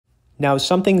Now,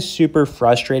 something super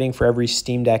frustrating for every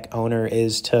Steam Deck owner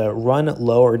is to run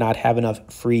low or not have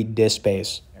enough free disk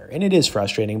space. And it is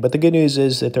frustrating, but the good news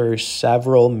is that there are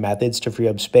several methods to free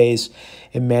up space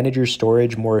and manage your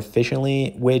storage more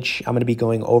efficiently, which I'm going to be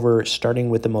going over, starting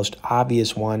with the most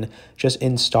obvious one, just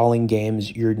installing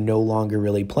games you're no longer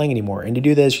really playing anymore. And to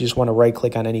do this, you just want to right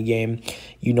click on any game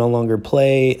you no longer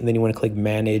play, and then you want to click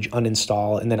manage,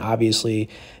 uninstall, and then obviously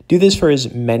do this for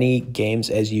as many games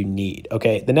as you need.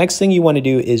 Okay, the next thing you want to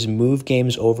do is move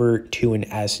games over to an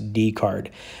SD card.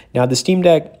 Now, the Steam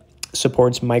Deck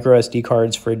supports micro SD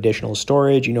cards for additional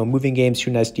storage. You know, moving games to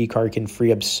an SD card can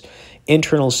free up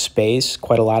internal space,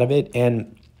 quite a lot of it.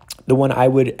 And the one I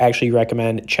would actually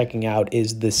recommend checking out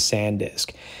is the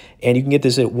SanDisk. And you can get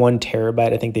this at 1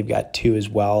 terabyte. I think they've got 2 as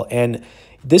well. And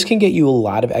this can get you a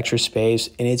lot of extra space,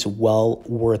 and it's well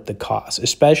worth the cost,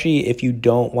 especially if you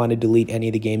don't want to delete any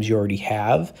of the games you already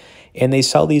have. And they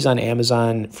sell these on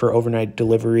Amazon for overnight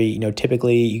delivery. You know,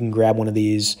 typically you can grab one of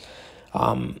these,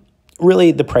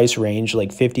 really the price range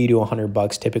like 50 to 100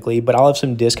 bucks typically, but I'll have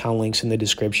some discount links in the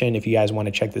description if you guys want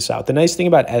to check this out. The nice thing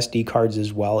about SD cards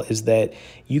as well is that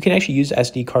you can actually use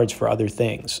SD cards for other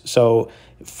things. So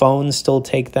phones still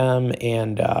take them,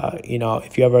 and you know,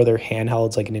 if you have other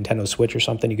handhelds like a Nintendo Switch or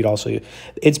something, you could also,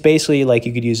 it's basically like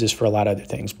you could use this for a lot of other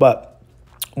things. But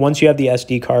once you have the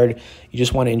SD card, you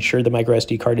just want to ensure the micro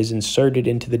SD card is inserted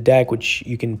into the deck, which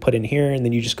you can put in here, and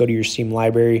then you just go to your Steam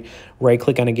library,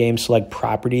 right-click on a game, select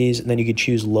Properties, and then you could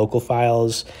choose Local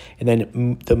Files, and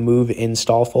then the Move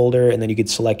Install folder, and then you could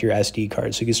select your SD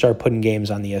card. So you can start putting games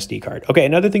on the SD card. Okay,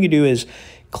 another thing you do is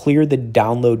clear the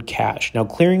download cache. Now,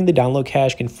 clearing the download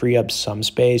cache can free up some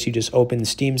space. You just open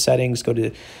Steam settings, go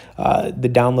to the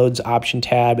Downloads option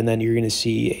tab, and then you're going to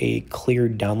see a Clear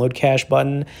Download Cache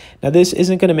button. Now, this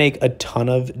isn't going to make a ton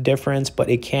of difference,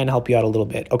 but it can help you out a little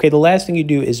bit. Okay, the last thing you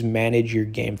do is manage your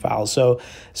game files. So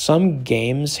some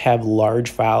games have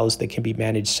large files that can be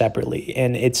managed separately,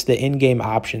 and it's the in-game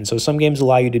option. So some games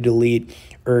allow you to delete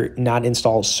or not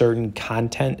install certain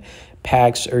content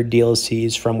packs or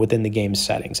DLCs from within the game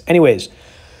settings. Anyways,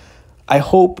 I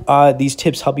hope these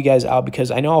tips help you guys out,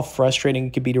 because I know how frustrating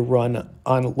it can be to run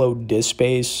on low disk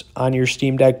space on your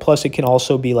Steam Deck. Plus, it can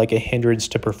also be like a hindrance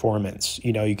to performance.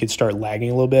 You know, you could start lagging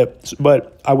a little bit.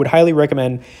 But I would highly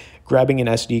recommend grabbing an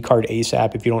SD card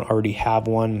ASAP if you don't already have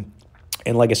one.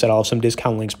 And like I said, I'll have some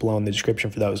discount links below in the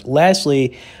description for those.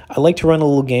 Lastly, I like to run a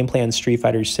little gameplay on Street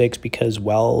Fighter 6 because,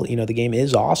 well, you know, the game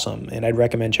is awesome, and I'd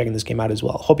recommend checking this game out as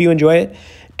well. Hope you enjoy it.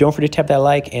 Don't forget to tap that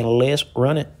like, and let's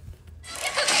run it.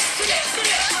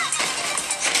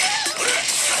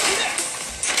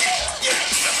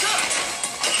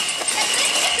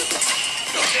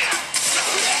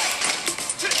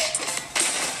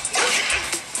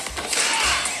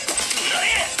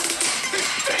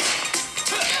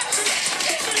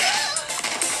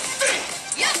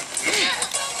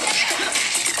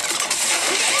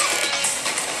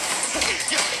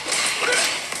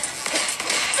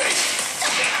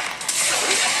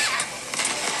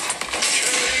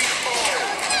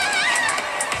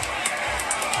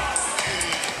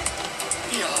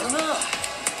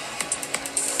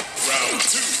 Round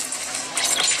 2.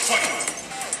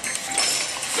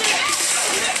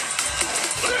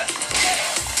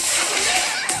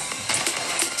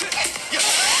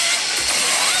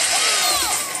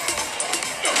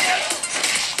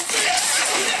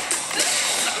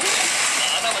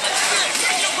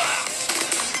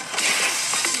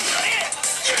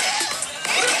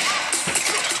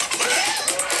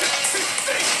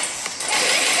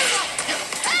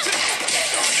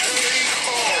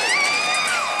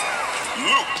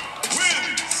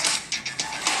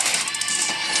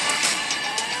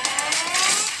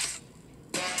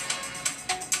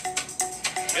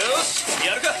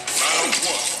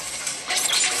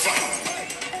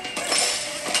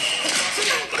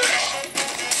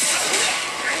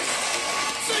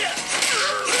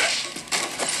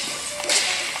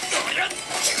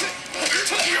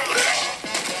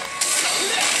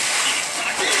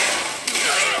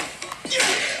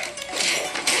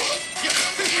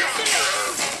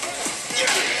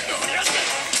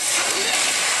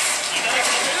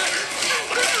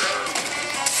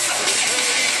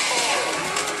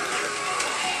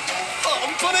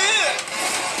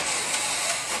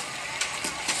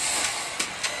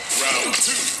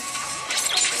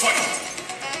 Fight!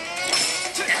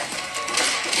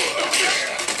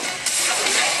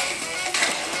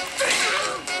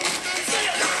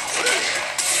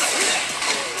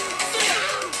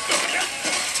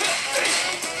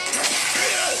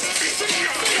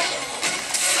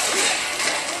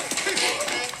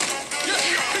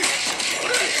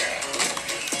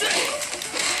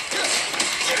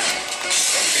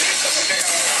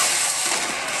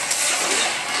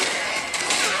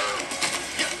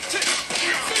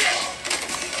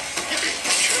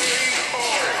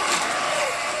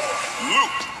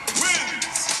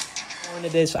 Into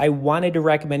this, I wanted to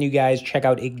recommend you guys check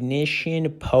out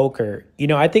Ignition Poker. You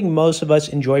know, I think most of us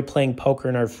enjoy playing poker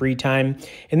in our free time,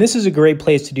 and this is a great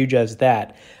place to do just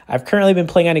that. I've currently been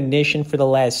playing on Ignition for the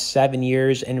last 7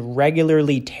 years and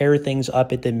regularly tear things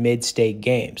up at the mid-stake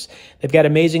games. They've got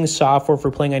amazing software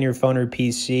for playing on your phone or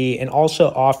PC and also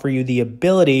offer you the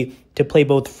ability to play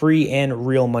both free and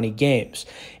real money games.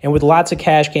 And with lots of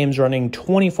cash games running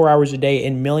 24 hours a day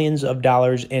and millions of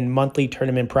dollars in monthly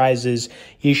tournament prizes,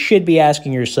 you should be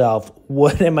asking yourself,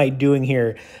 what am I doing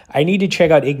here? I need to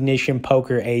check out Ignition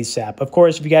Poker ASAP. Of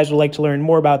course, if you guys would like to learn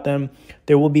more about them,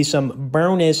 there will be some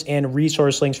bonus and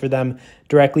resource links for them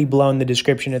directly below in the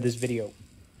description of this video.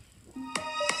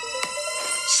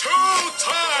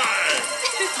 Showtime!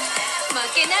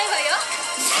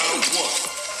 Round 1.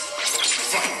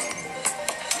 Fight!